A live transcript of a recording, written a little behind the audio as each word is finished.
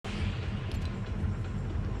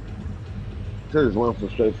Just went for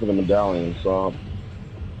straight for the medallion, so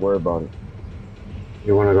worry about it.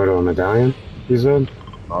 You want to go to a medallion? You said?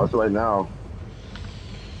 So right now,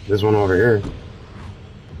 This one over here.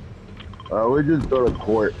 we just go to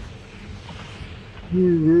court. We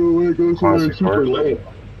don't want to go somewhere Classic super court. late.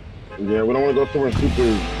 Yeah, we don't want to go somewhere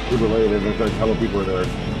super late, and there's like hella people there.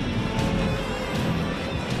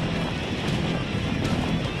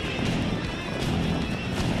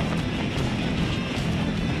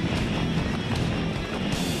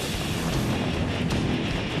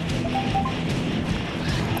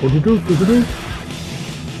 What'd you do? What'd you do?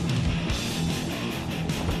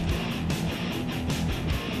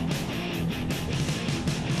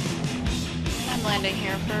 I'm landing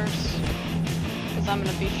here first, because I'm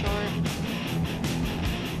gonna be short.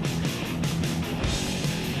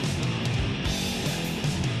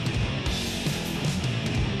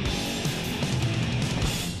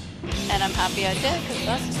 And I'm happy I did, because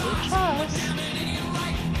that's blue trust.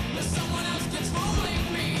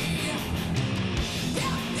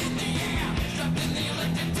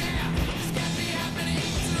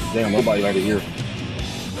 Damn, nobody right here.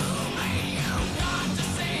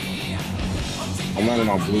 I'm landing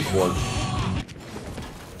on blue court.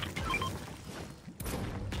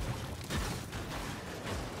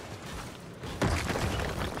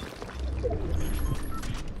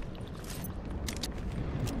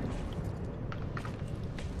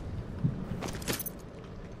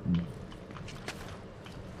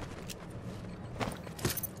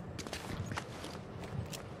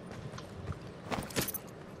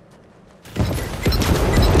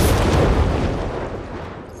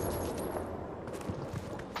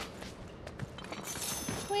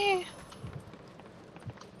 Whee!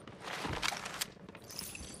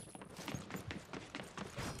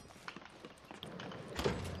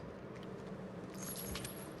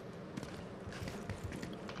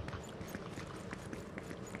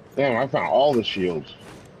 Damn, I found all the shields.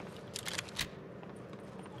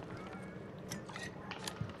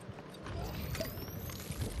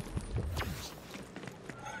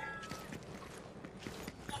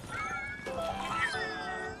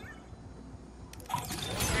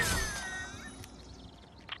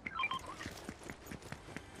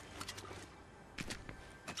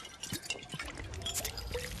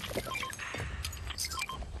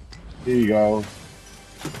 Here you go.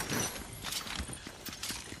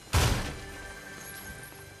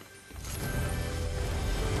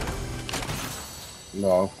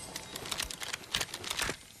 No.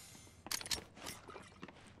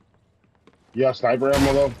 You got sniper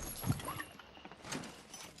ammo though?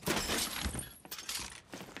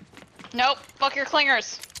 Nope, fuck your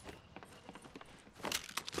clingers!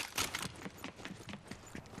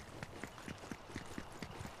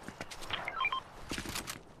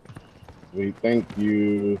 We thank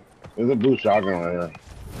you. There's a blue shotgun right here.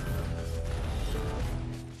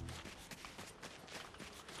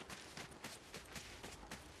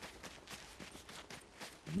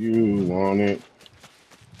 You want it.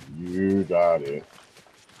 You got it.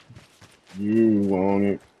 You want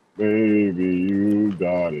it. Baby, you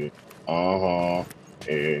got it. Uh-huh.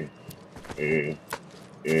 Eh, eh,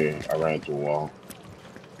 eh. I ran into a wall.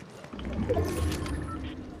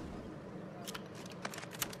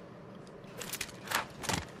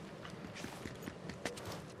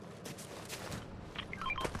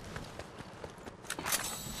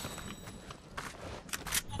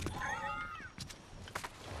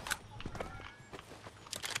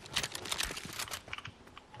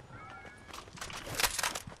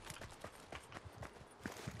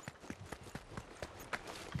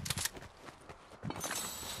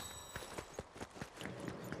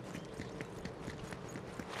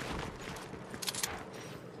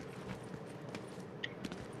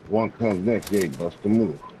 One comes next, yeah, bust the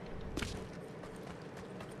move.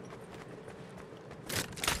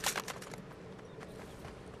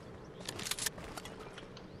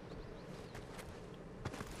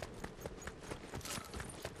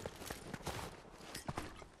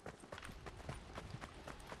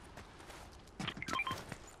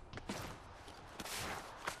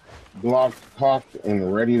 Glock cocked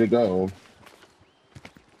and ready to go.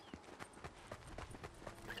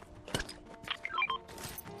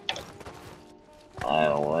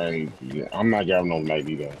 Alright, yeah, I'm not grabbing no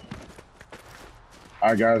Magneto.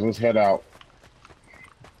 Alright guys, let's head out.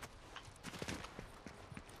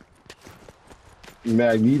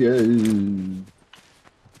 Magneto.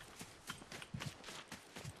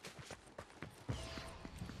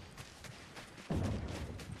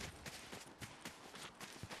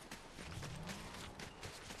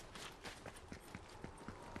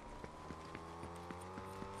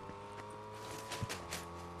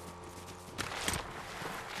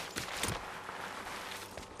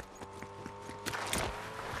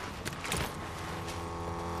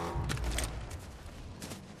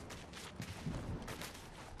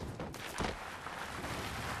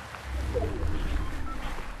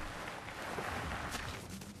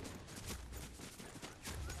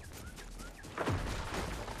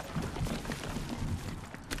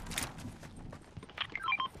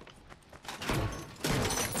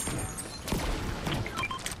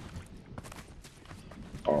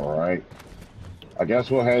 I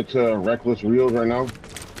guess we'll head to Reckless Reels right now.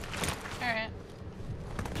 Alright.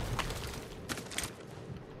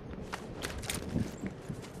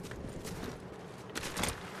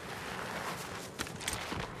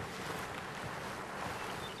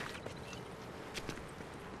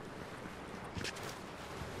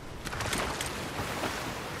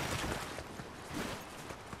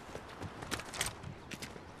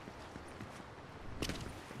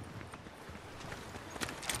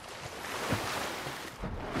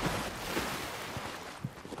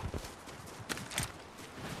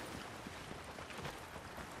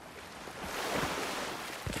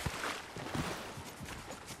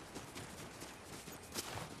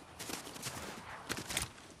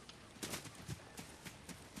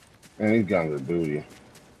 Man, these guns are booty.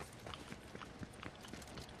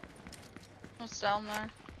 What's down there?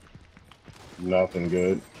 Nothing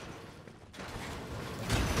good.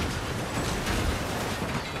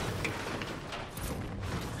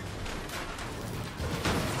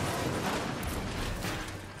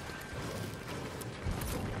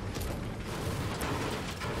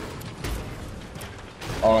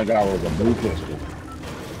 All I got was a blue pistol.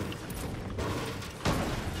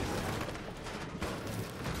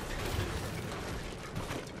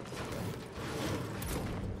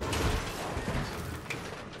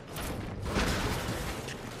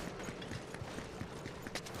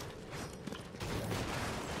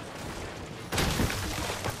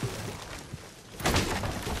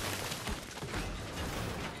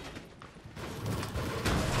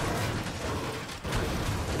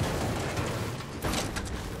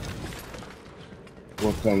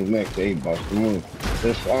 What comes next? Hey, bust the move.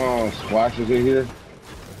 There's splashes in here.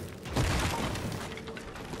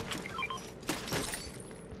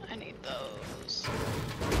 I need those.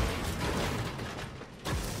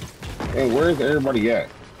 Hey, where's everybody at?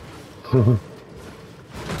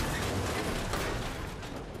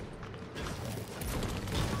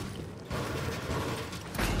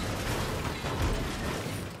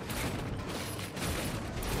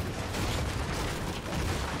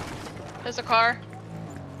 There's a car.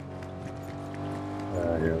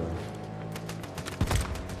 Yeah.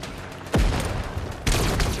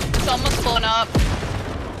 It's almost blown up.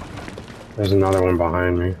 There's another one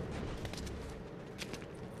behind me.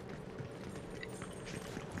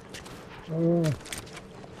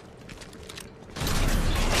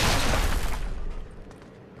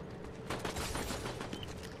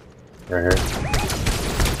 Right here.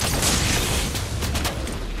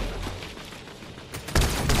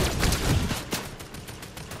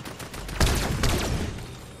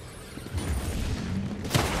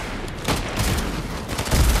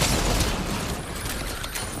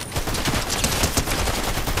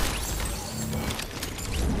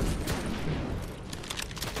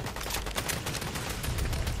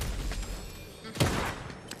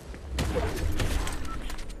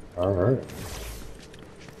 All right.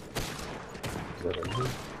 Is that it?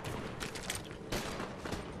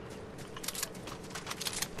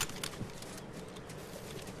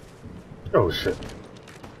 Oh shit!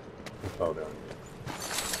 I fell down.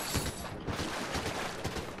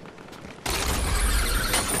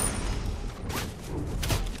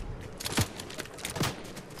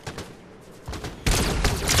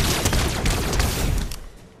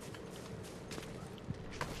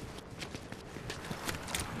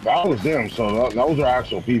 That was them, so those are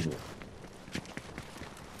actual people.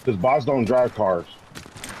 Because bots don't drive cars.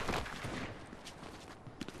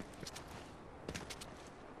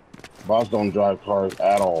 Bots don't drive cars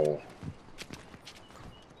at all.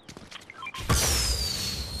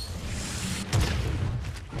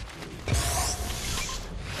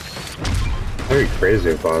 Very crazy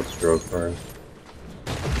if bots drove cars.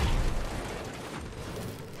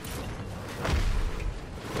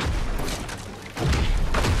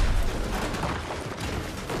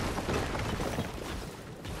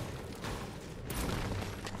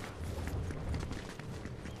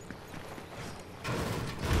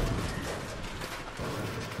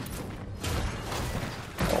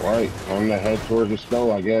 Alright, time to head towards the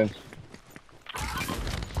snow, I guess.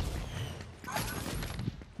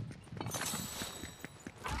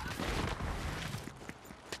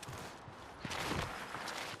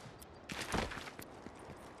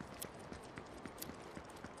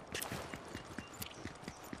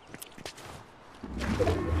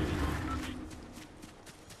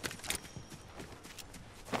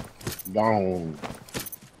 Down.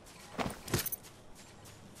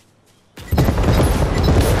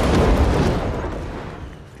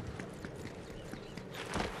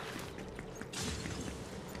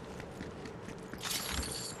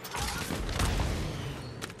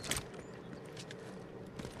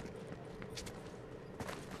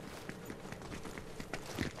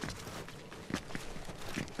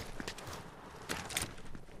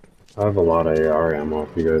 I have a lot of AR ammo if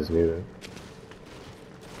you guys need it.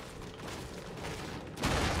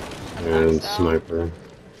 I'm And maxed out. sniper.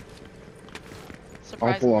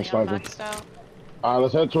 I'm full on Surprisingly, I'm sniper. maxed out.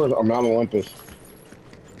 Let's head towards Mount Olympus.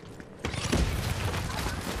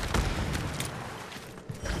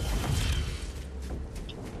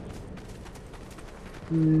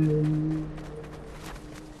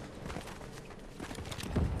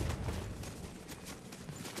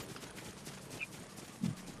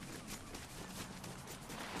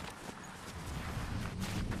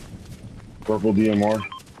 Purple DMR.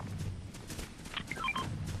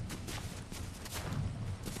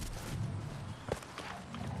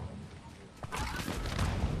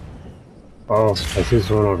 Oh, I see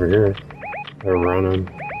someone over here. They're running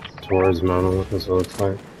towards Mount Olympus, it looks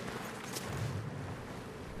like.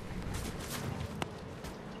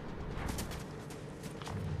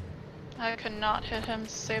 I could not hit him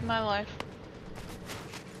to save my life.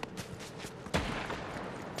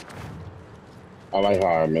 I like how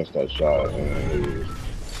I missed that shot.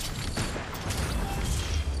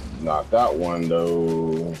 Not that one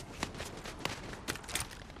though.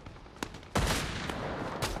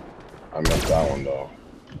 I missed that one though.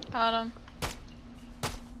 Got him.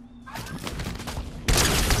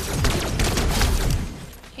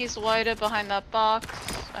 He's whited behind that box.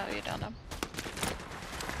 Oh, you don't know.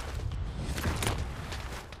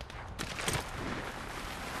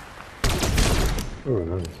 Oh,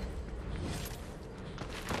 nice.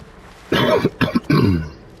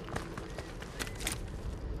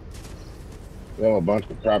 They have a bunch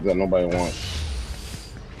of crap that nobody wants.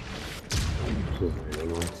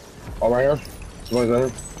 Oh, right here? Somebody's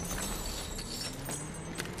right here?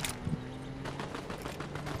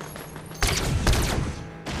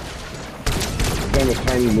 His name is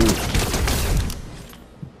Tiny Moose.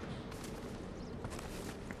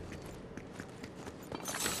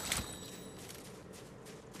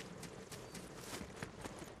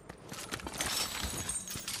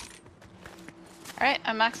 Alright,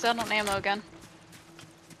 I'm maxed out on ammo again.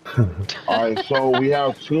 Alright, so we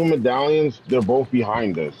have 2 medallions. They're both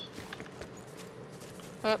behind us.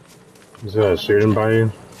 Oh, Is that shooting by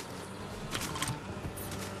you?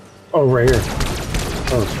 Oh, right here.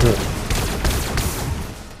 Oh, shit.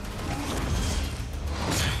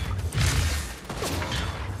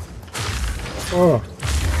 Oh.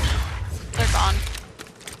 they're gone.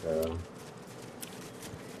 Yeah.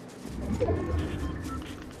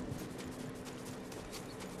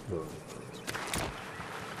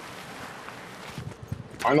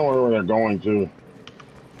 I know where they're going to.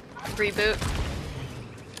 Reboot.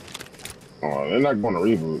 Oh, they're not going to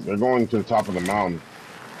reboot. They're going to the top of the mountain.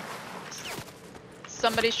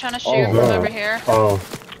 Somebody's trying to shoot Oh, from no. over here. Oh,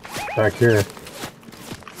 back here.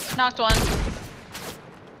 Knocked one.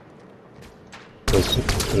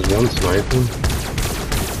 There's one sniping.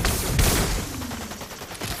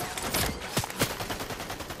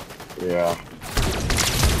 Yeah.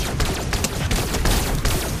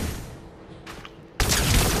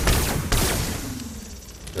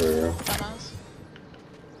 There we go. Demos.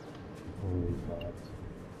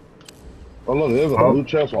 Oh, look, there's a Oh. blue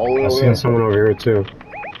chest all the way I've over seen there. someone over here too.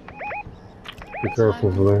 Be careful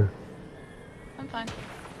fine. over there. I'm fine.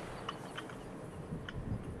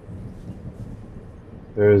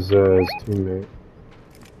 There's his teammate.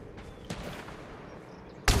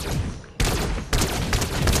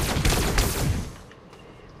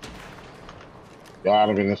 Got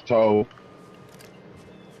him in his toe.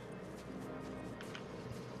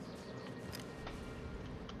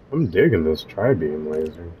 I'm digging this tri-beam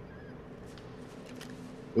laser.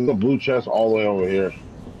 There's a blue chest all the way over here.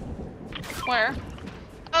 Where?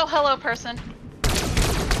 Oh, hello, person.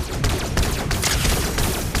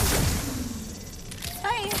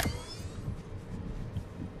 Hi.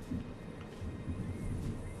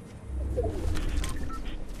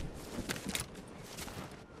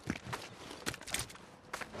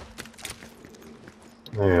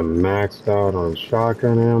 I am maxed out on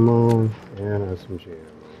shotgun ammo and SMG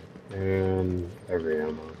ammo. And every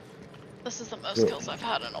ammo. This is the most kills I've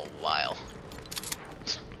had in a while.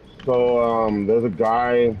 So, there's a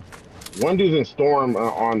guy. One dude's in Storm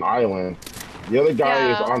on Island. The other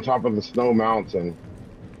guy is Yeah. on top of the Snow Mountain.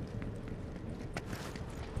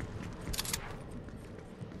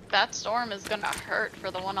 That storm is gonna hurt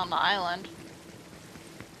for the one on the island.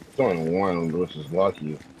 It's only one, which is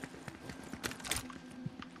lucky.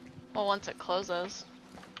 Well, once it closes.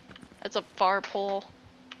 It's a far pull.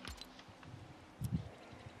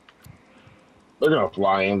 They're gonna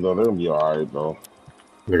fly in though. They're gonna be alright though.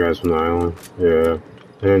 The guys from the island. Yeah.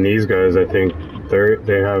 And then these guys, I think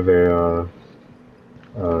they have a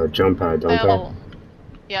jump pad, don't they? Oh,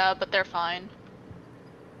 Yeah, but they're fine.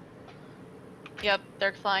 Yep,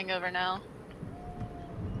 they're flying over now.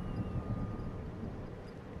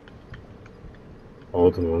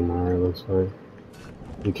 Holding one more, it looks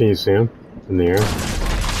like. Can you see him in the air?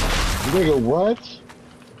 Nigga, what?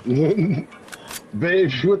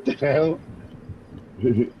 Babe, what the hell?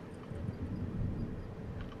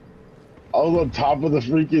 I was on top of the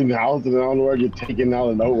freaking house and I don't know where I get taken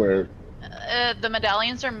out of nowhere. The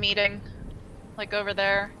medallions are meeting. Like over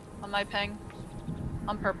there on my ping.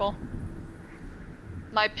 On purple.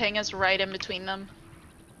 My ping is right in between them.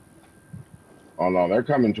 Oh no, they're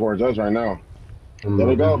coming towards us right now. There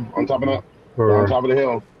they go, on top of the, they're on top of the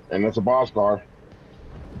hill. And that's a boss car.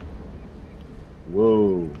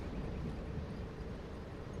 Whoa.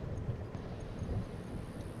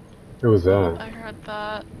 Who was that? I heard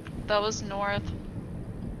that. That was north.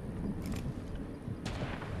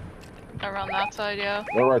 Around that side, yeah.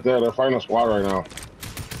 They're right there, they're fighting a squad right now.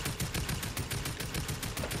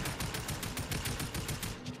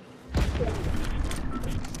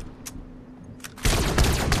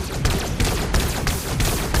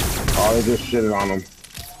 Oh, they just shitted on them.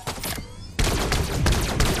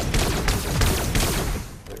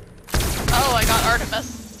 Oh, I got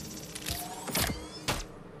Artemis.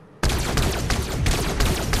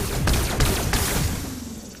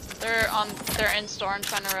 They're in storm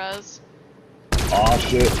trying to res. Oh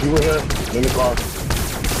shit, people here, in the car.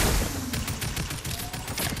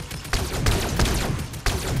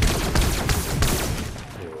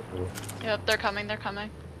 Yep, they're coming, they're coming.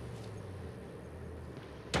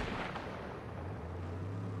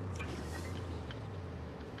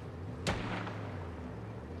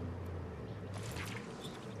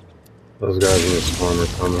 Those guys in the storm are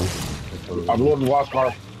coming. I blew up the boss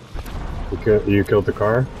car. You killed the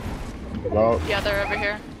car? No. Yeah, they're over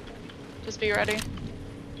here. Just be ready.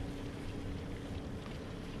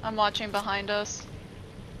 I'm watching behind us.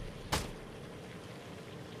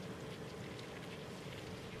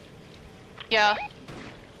 Yeah.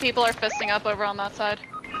 People are fisting up over on that side.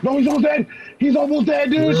 No, he's almost dead! He's almost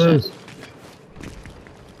dead, dude! Yes.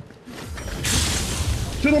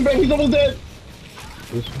 Shoot him, babe, he's almost dead!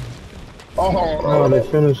 Oh, they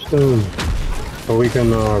finished him. But we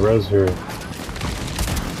can res here.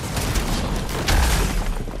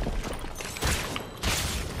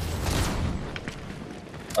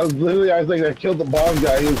 I think I killed the boss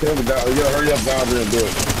guy. He was coming down. You gotta hurry up down here and do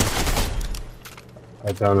it.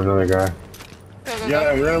 I downed another guy. Go, go, Yeah,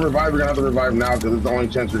 go. we're gonna revive. We're gonna have to revive now because it's the only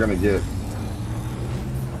chance we're gonna get.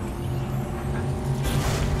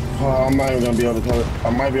 Oh, I'm not even gonna be able to tell it. I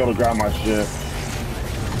might be able to grab my shit.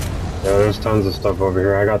 Yeah, there's tons of stuff over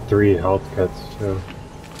here. I got 3 health kits too.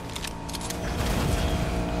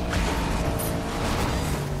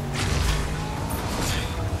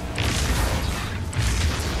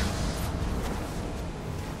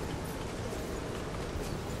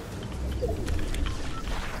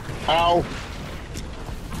 Ow!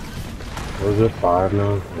 Was it 5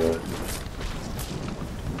 now? Yeah.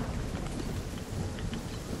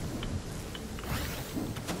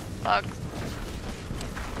 Fuck.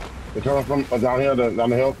 They're coming from down here, down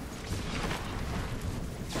the hill.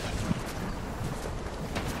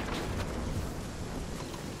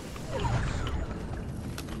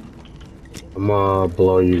 I'm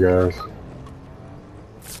below you guys.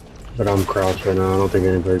 But I'm crouched right now. I don't think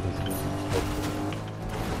anybody can see me.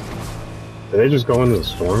 Did they just go into the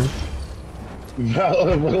storm?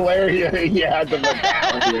 Veliria, yeah, the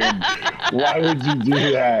medallion. Why would you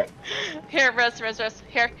do that? Here, res.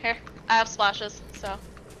 Here. I have splashes, so.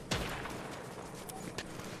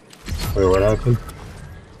 Wait, what happened?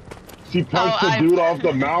 She punched the dude off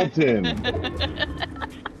the mountain.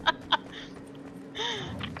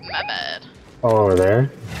 My bad. Oh, over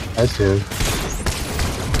there? I see him.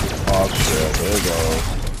 Oh shit, there you go.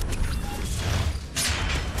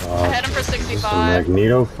 I hit him for Is this a 65.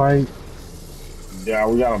 Magneto fight? Yeah,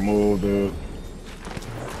 we gotta move, dude.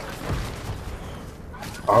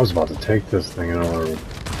 I was about to take this thing and I would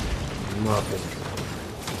nothing.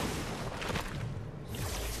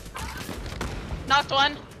 Knocked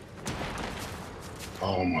one.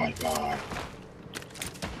 Oh my god.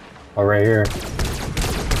 Oh, right here.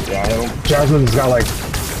 Yeah, I hit him. Jasmine's got like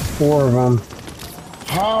 4 of them.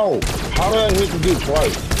 How? How did I hit the dude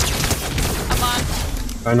twice? I'm on.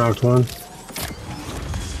 I knocked one.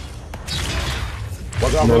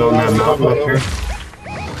 Watch out And for then the on that mountain, mountain up here.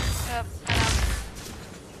 Yep, I know.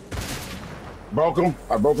 Broke him.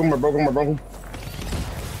 I broke him.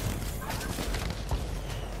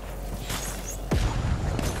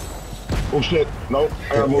 Oh shit. Nope.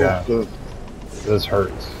 I gotta move. Yeah. 'Cause This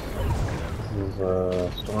hurts. This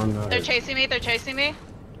is storm. They're chasing me.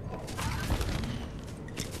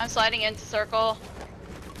 I'm sliding into circle.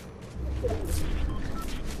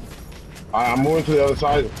 Alright, I'm moving to the other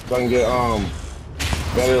side so I can get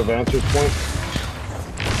better vantage point.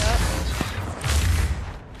 Yep.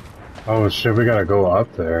 Oh shit, we gotta go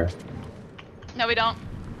up there. No, we don't.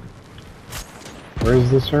 Where's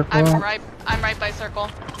the circle? I'm right by circle.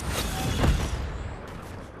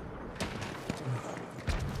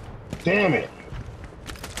 Damn it!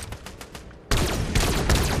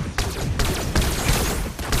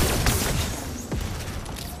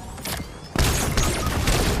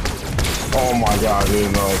 Oh my god,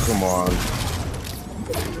 dude, no, come on.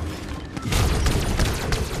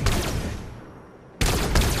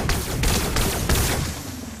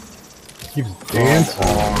 Keeps dancing.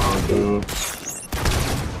 Come on, dude.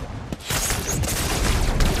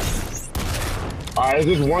 Alright,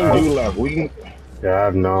 there's one dude left. We can. Yeah, I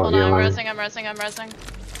have no Hold on, healing. I'm resing.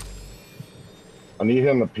 I need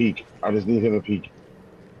him to peek. I just need him to peek.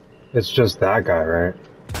 It's just that guy, right?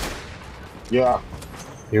 Yeah.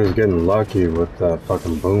 He was getting lucky with the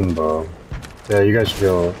fucking boom bow. Yeah, you guys should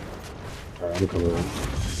go. Alright, I'm coming in.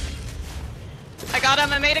 I got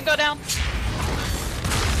him, I made it go down.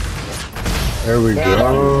 There we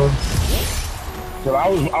go. Cause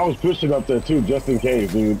I was pushing up there too, just in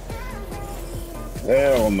case, dude.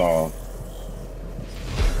 Hell no.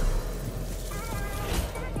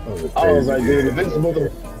 I was like, dude, if this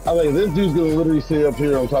dude's gonna literally sit up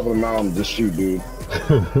here on top of the mountain and just shoot, dude.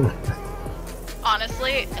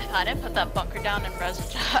 Honestly, if I didn't put that bunker down in res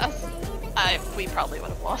jazz, we probably would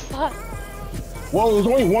have lost that. Well, there's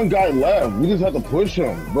only one guy left. We just had to push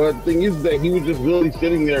him. But the thing is that he was just really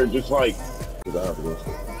sitting there, just like.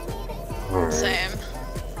 Alright. Same.